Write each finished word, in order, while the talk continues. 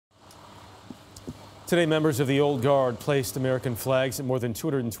Today, members of the Old Guard placed American flags at more than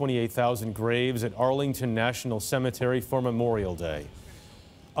 228,000 graves at Arlington National Cemetery for Memorial Day.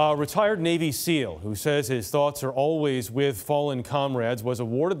 A retired Navy SEAL who says his thoughts are always with fallen comrades was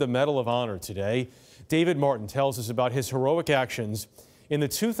awarded the Medal of Honor today. David Martin tells us about his heroic actions in the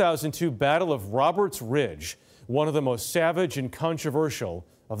 2002 Battle of Roberts Ridge, one of the most savage and controversial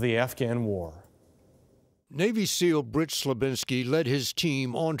of the Afghan War. Navy SEAL Britt Slabinski led his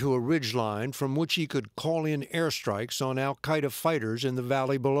team onto a ridgeline from which he could call in airstrikes on al-Qaeda fighters in the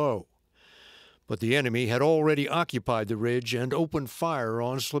valley below. But the enemy had already occupied the ridge and opened fire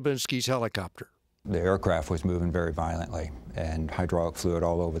on Slabinski's helicopter. The aircraft was moving very violently, and hydraulic fluid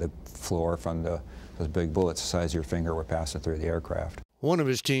all over the floor from those big bullets the size of your finger were passing through the aircraft. One of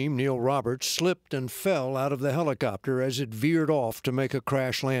his team, Neil Roberts, slipped and fell out of the helicopter as it veered off to make a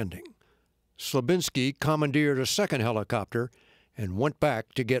crash landing. Slabinski commandeered a second helicopter and went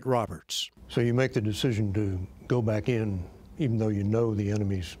back to get Roberts. So you make the decision to go back in, even though you know the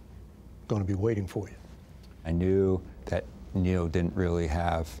enemy's going to be waiting for you. I knew that Neil didn't really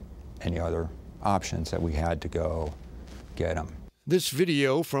have any other options, that we had to go get him. This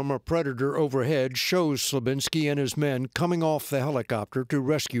video from a Predator overhead shows Slabinski and his men coming off the helicopter to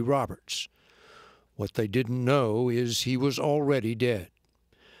rescue Roberts. What they didn't know is he was already dead.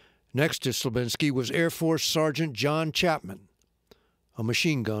 Next to Slabinski was Air Force Sergeant John Chapman. A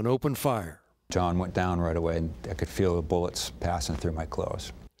machine gun opened fire. John went down right away, and I could feel the bullets passing through my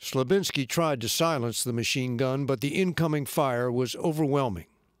clothes. Slabinski tried to silence the machine gun, but the incoming fire was overwhelming.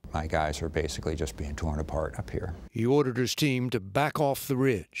 My guys were basically just being torn apart up here. He ordered his team to back off the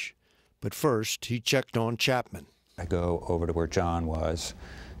ridge, but first he checked on Chapman. I go over to where John was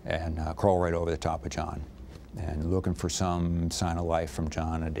and crawl right over the top of John, and looking for some sign of life from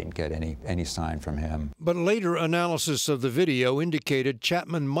John. I didn't get any sign from him. But later analysis of the video indicated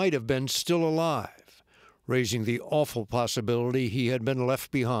Chapman might have been still alive, raising the awful possibility he had been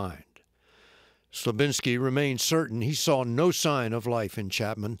left behind. Slabinski remained certain he saw no sign of life in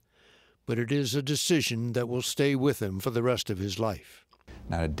Chapman, but it is a decision that will stay with him for the rest of his life.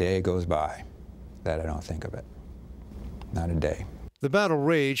 Not a day goes by that I don't think of it. Not a day. The battle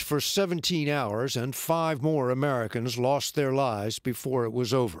raged for 17 hours, and 5 more Americans lost their lives before it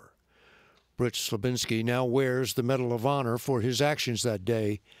was over. Britt Slabinski now wears the Medal of Honor for his actions that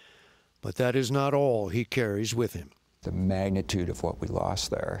day, but that is not all he carries with him. The magnitude of what we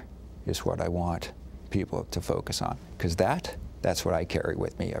lost there is what I want people to focus on, because that's what I carry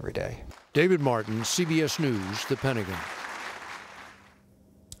with me every day. David Martin, CBS News, The Pentagon.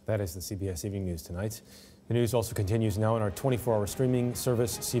 That is the CBS Evening News tonight. The news also continues now on our 24-hour streaming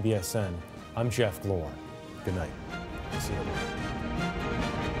service, CBSN. I'm Jeff Glor. Good night. See you later.